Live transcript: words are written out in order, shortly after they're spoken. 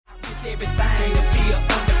sacrificed everything to be an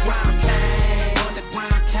underground king.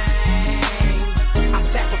 Underground king. I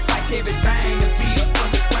sacrificed everything to be an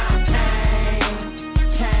underground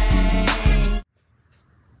king.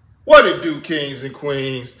 What it do, kings and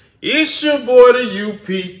queens? It's your boy, the UP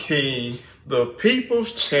King, the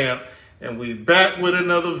people's champ, and we back with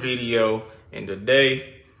another video. And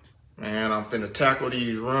today, man, I'm finna tackle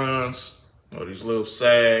these runs or these little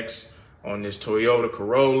sags on this Toyota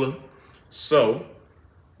Corolla. So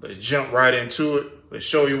let's jump right into it. Let's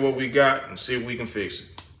show you what we got and see if we can fix it.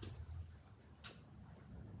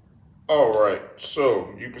 All right,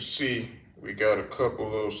 so you can see we got a couple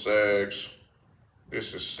little sags.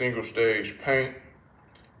 This is single stage paint,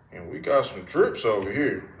 and we got some drips over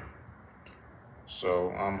here.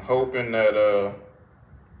 So I'm hoping that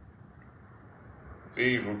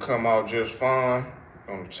these will come out just fine.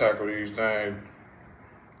 We're gonna tackle these things,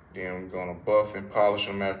 then we're gonna buff and polish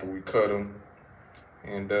them after we cut them,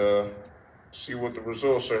 and see what the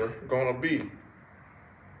results are gonna be.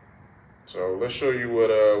 So let's show you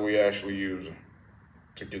what we actually using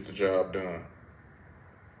to get the job done.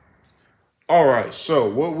 All right, so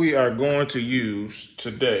what we are going to use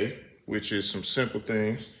today, which is some simple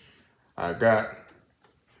things. I got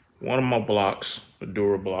one of my blocks, a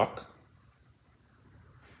Dura block.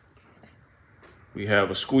 We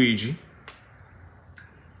have a squeegee.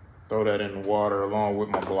 Throw that in the water along with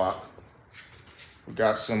my block. We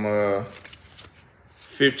got some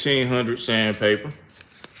 1500 sandpaper.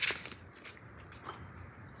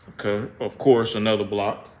 Okay, of course, another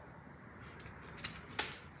block.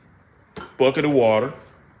 Bucket of water,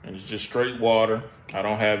 and it's just straight water. I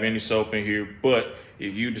don't have any soap in here, but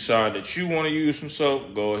if you decide that you want to use some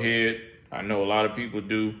soap, go ahead. I know a lot of people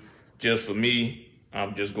do. Just for me,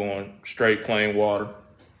 I'm just going straight plain water.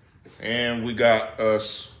 And we got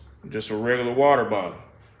us just a regular water bottle.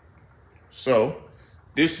 So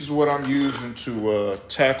this is what I'm using to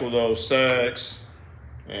tackle those sags.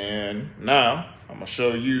 And now I'm gonna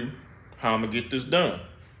show you how I'm gonna get this done.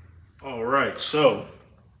 All right, so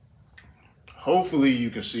hopefully you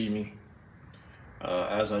can see me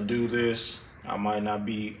as I do this. I might not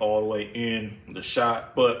be all the way in the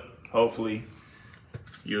shot, but hopefully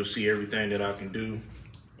you'll see everything that I can do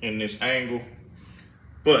in this angle.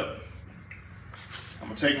 But I'm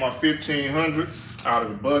gonna take my 1500 out of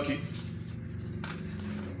the bucket,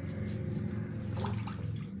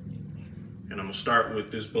 and I'm gonna start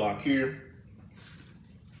with this block here.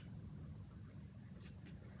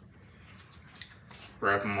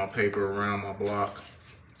 Wrapping my paper around my block.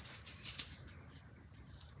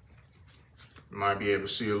 You might be able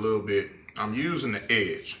to see a little bit. I'm using the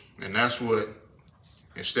edge, and that's what,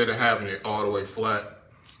 instead of having it all the way flat,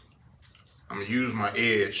 I'm gonna use my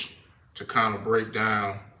edge to kind of break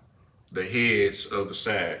down the heads of the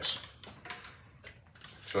sags.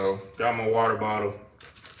 So, got my water bottle.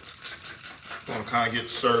 Gonna kind of get the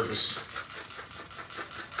surface.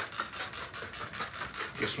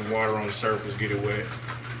 Get some water on the surface, get it wet.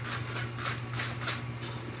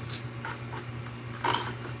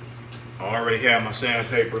 I already have my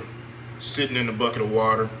sandpaper sitting in the bucket of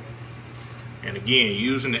water. And again,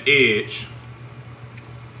 using the edge,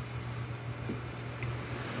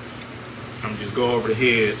 I'm just go over the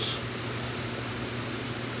heads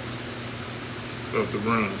of the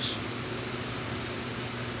runs.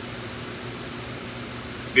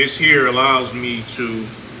 This here allows me to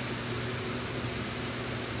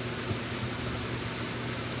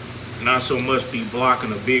not so much be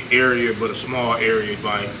blocking a big area, but a small area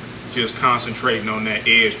by just concentrating on that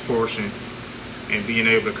edge portion and being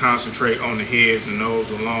able to concentrate on the heads and nose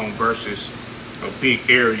alone versus a big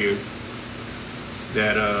area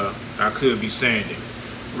that I could be sanding.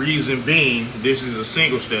 Reason being, this is a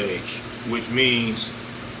single stage, which means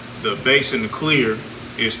the base and the clear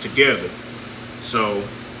is together. So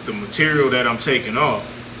the material that I'm taking off,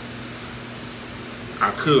 I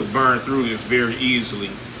could burn through this very easily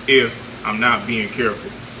if I'm not being careful.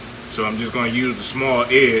 So I'm just going to use the small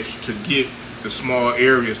edge to get the small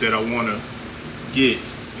areas that I want to get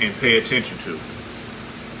and pay attention to.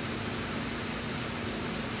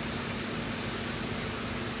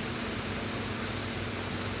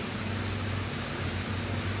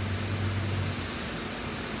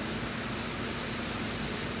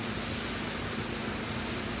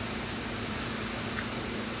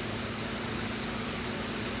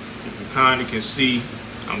 If you kind of can see,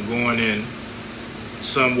 I'm going in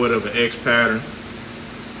somewhat of an X pattern,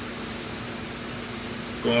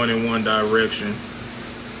 going in one direction,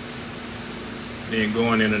 then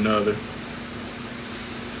going in another.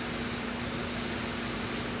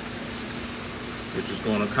 Which is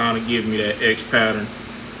going to kind of give me that X pattern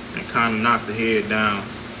and kind of knock the head down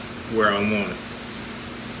where I want it.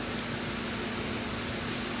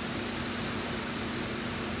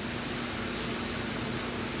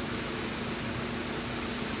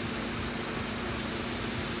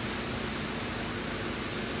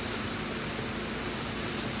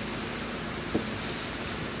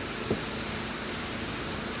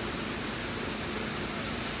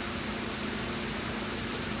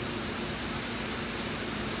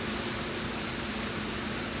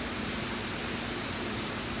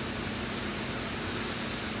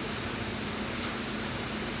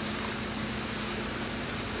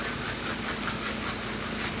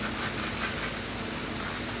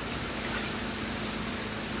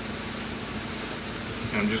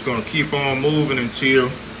 I'm just gonna keep on moving until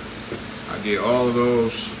I get all of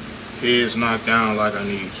those heads knocked down like I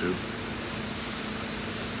need to.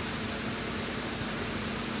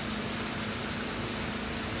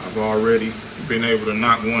 I've already been able to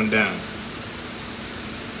knock one down.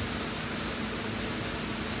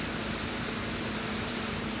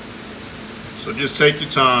 So just take your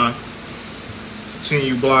time,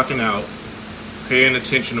 continue blocking out, paying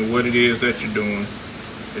attention to what it is that you're doing,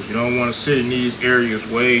 because you don't want to sit in these areas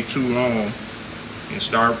way too long and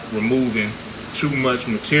start removing too much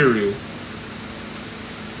material,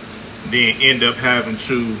 then end up having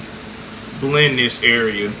to blend this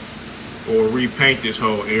area or repaint this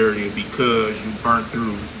whole area because you burnt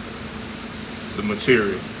through the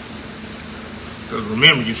material. Because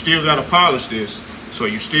remember, you still got to polish this, so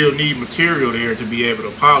you still need material there to be able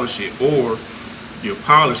to polish it, or your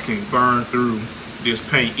polish can burn through this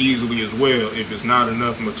paint easily as well if there's not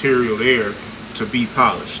enough material there to be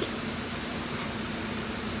polished.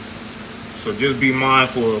 So just be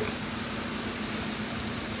mindful of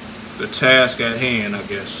the task at hand, I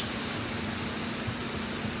guess.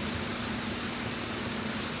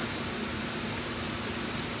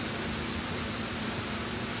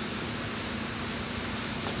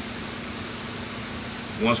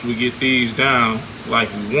 Once we get these down like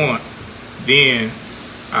we want, then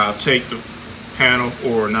I'll take the panel,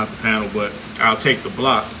 or not the panel, but I'll take the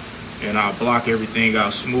block and I'll block everything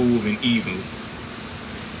out smooth and evenly.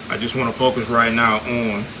 I just want to focus right now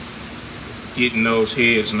on getting those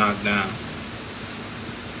heads knocked down.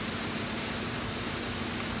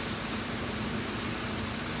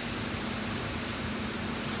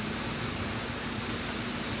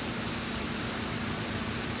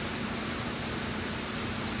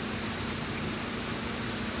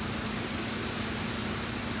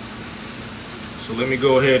 So let me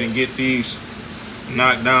go ahead and get these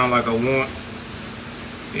knocked down like I want,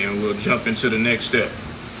 and we'll jump into the next step.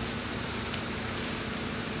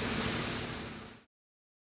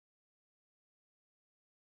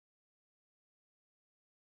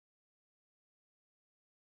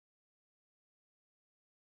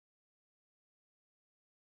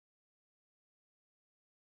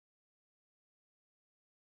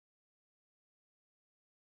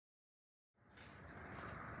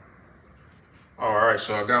 All right,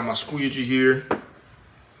 so I got my squeegee here.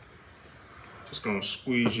 Just gonna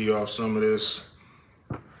squeegee off some of this.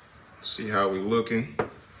 See how we looking.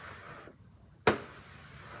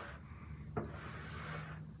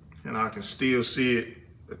 And I can still see it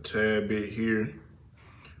a tad bit here,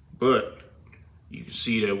 but you can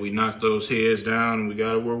see that we knocked those heads down and we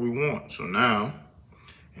got it where we want. So now,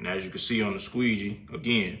 and as you can see on the squeegee,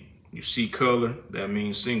 again, you see color, that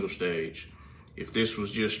means single stage. If this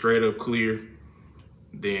was just straight up clear,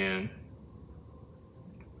 then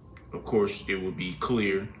of course it would be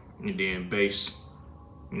clear and then base,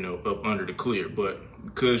 up under the clear. But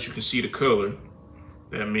because you can see the color,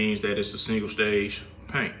 that means that it's a single stage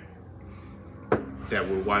paint that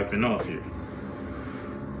we're wiping off here.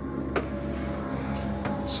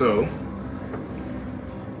 So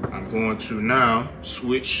I'm going to now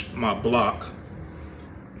switch my block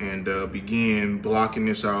and begin blocking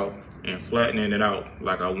this out and flattening it out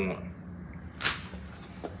like I want.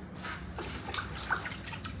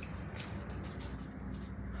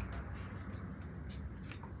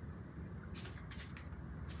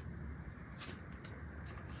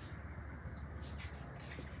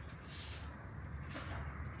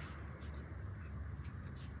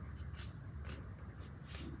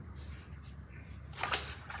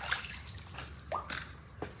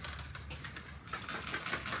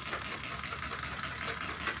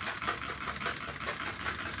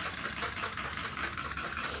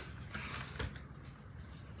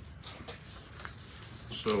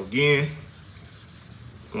 So again,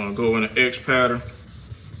 gonna go in an X pattern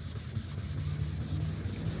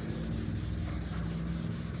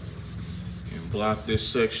and block this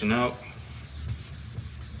section out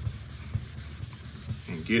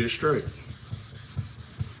and get it straight.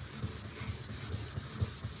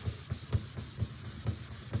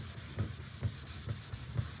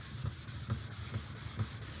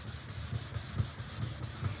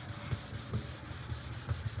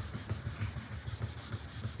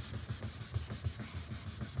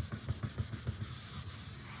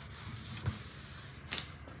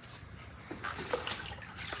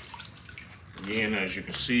 Again, as you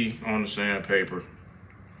can see on the sandpaper,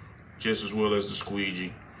 just as well as the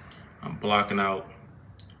squeegee, I'm blocking out,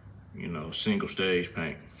 you know, single stage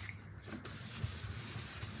paint.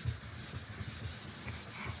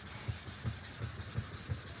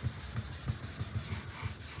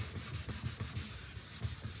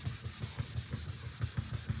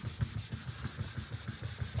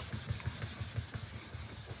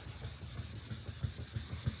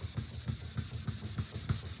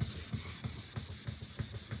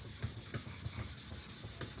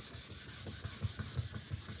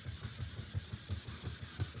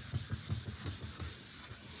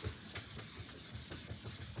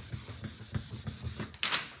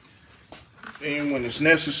 And when it's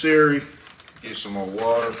necessary, get some more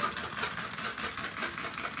water.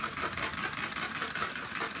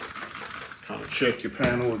 Kind of check your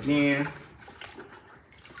panel again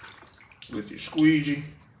with your squeegee.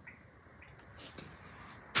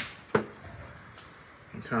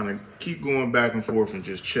 And kind of keep going back and forth and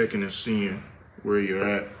just checking and seeing where you're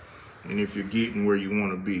at and if you're getting where you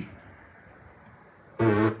want to be.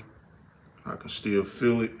 I can still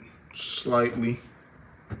feel it slightly.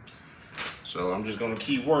 So I'm just gonna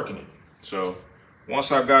keep working it. So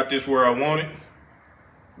once I got this where I want it,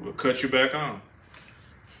 we'll cut you back on.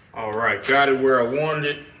 All right, got it where I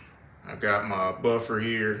wanted it. I got my buffer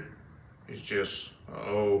here. It's just an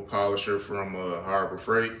old polisher from Harbor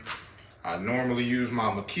Freight. I normally use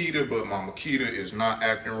my Makita, but my Makita is not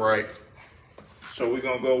acting right. So we're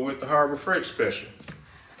gonna go with the Harbor Freight Special.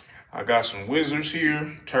 I got some Wizards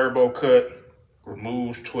here, turbo cut,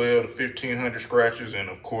 removes 12 to 1500 scratches, and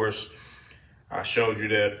of course, I showed you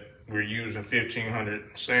that we're using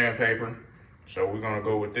 1500 sandpaper. So we're gonna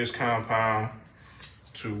go with this compound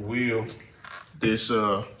to wheel this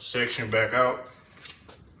section back out.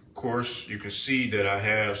 Of course, you can see that I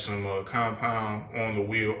have some compound on the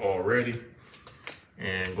wheel already,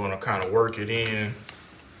 and gonna kind of work it in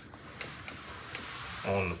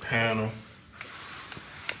on the panel,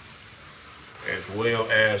 as well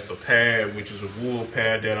as the pad, which is a wool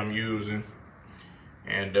pad that I'm using.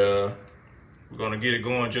 And we're gonna get it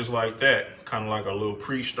going just like that, kind of like a little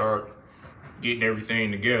pre-start, getting everything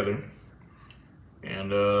together.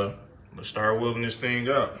 And let's start wheeling this thing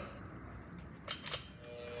up.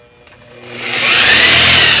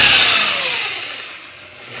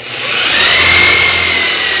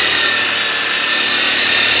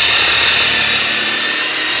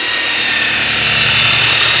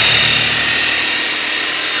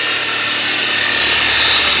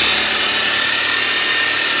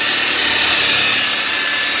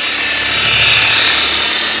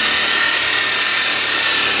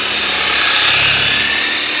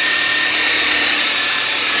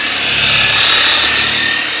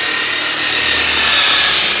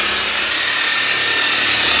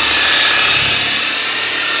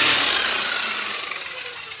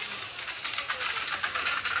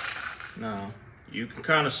 Now, you can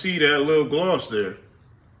kind of see that little gloss there.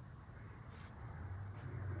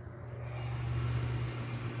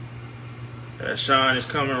 That shine is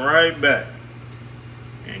coming right back.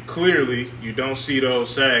 And clearly, you don't see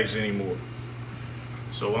those sags anymore.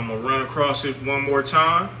 So I'm gonna run across it one more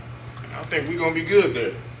time, and I think we're gonna be good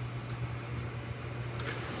there.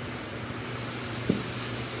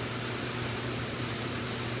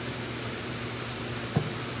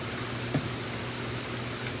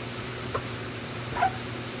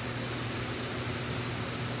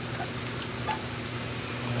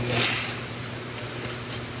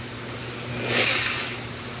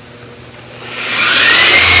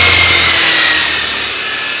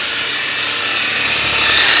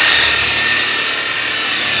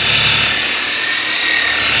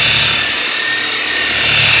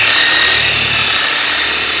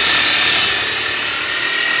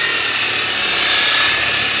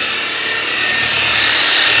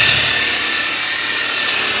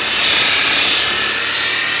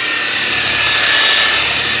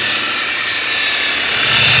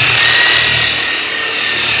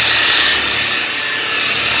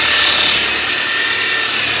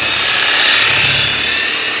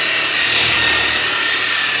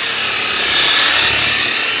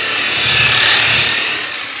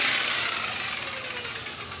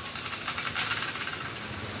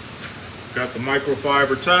 Got the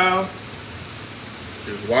microfiber towel,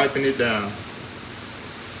 just wiping it down.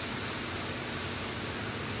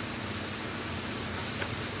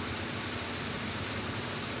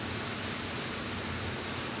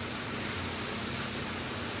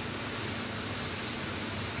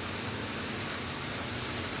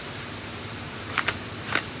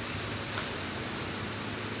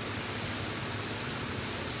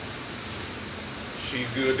 She's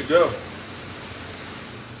good to go.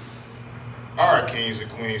 All right, kings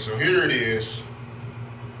and queens, so here it is.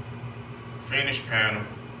 Finished panel.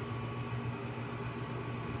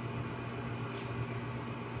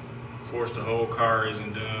 Of course, the whole car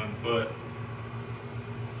isn't done, but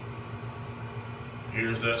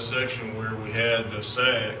here's that section where we had the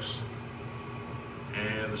sags,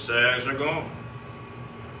 and the sags are gone.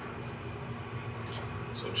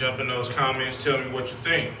 So jump in those comments, tell me what you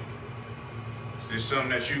think. Is this something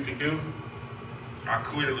that you can do? I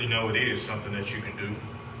clearly know it is something that you can do.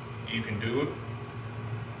 You can do it.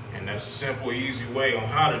 And that's a simple, easy way on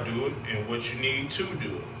how to do it and what you need to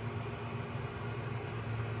do it.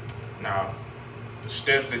 Now, the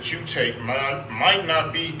steps that you take might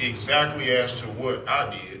not be exactly as to what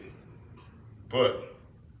I did, but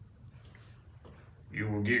you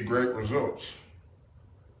will get great results.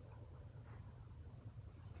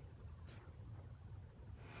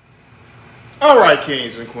 All right,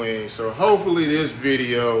 kings and queens, so hopefully this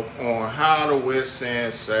video on how the wet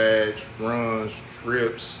sand sags, runs,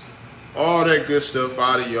 drips, all that good stuff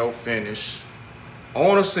out of your finish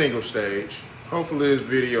on a single stage, hopefully this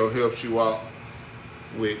video helps you out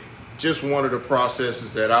with just one of the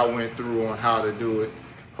processes that I went through on how to do it.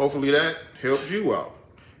 Hopefully that helps you out.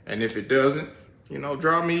 And if it doesn't, you know,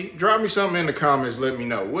 drop me something in the comments, let me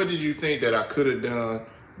know. What did you think that I could have done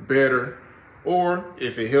better? Or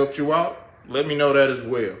if it helped you out, let me know that as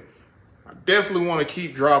well. I definitely want to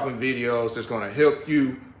keep dropping videos that's going to help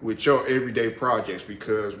you with your everyday projects,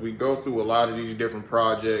 because we go through a lot of these different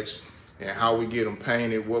projects and how we get them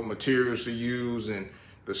painted, what materials to use, and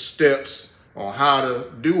the steps on how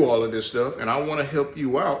to do all of this stuff. And I want to help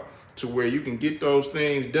you out to where you can get those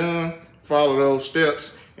things done, follow those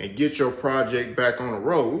steps, and get your project back on the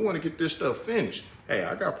road. We want to get this stuff finished. Hey,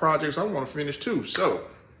 I got projects I want to finish too. So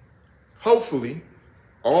hopefully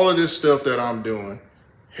all of this stuff that I'm doing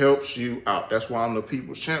helps you out. That's why I'm the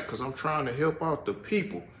people's champ, because I'm trying to help out the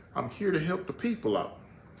people. I'm here to help the people out.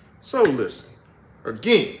 So listen,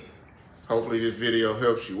 again, hopefully this video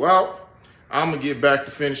helps you out. I'm gonna get back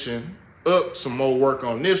to finishing up some more work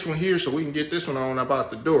on this one here so we can get this one on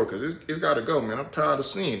about the door, because it's gotta go, man. I'm tired of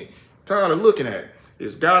seeing it, tired of looking at it.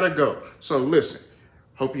 It's gotta go. So listen,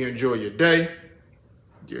 hope you enjoy your day,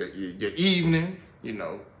 your evening, you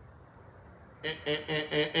know,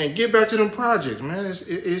 and get back to them projects, man.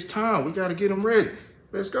 It's time. We got to get them ready.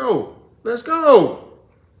 Let's go. Let's go.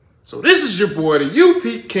 So this is your boy, the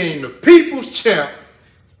UP King, the people's champ,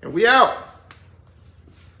 and we out.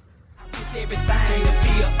 Everything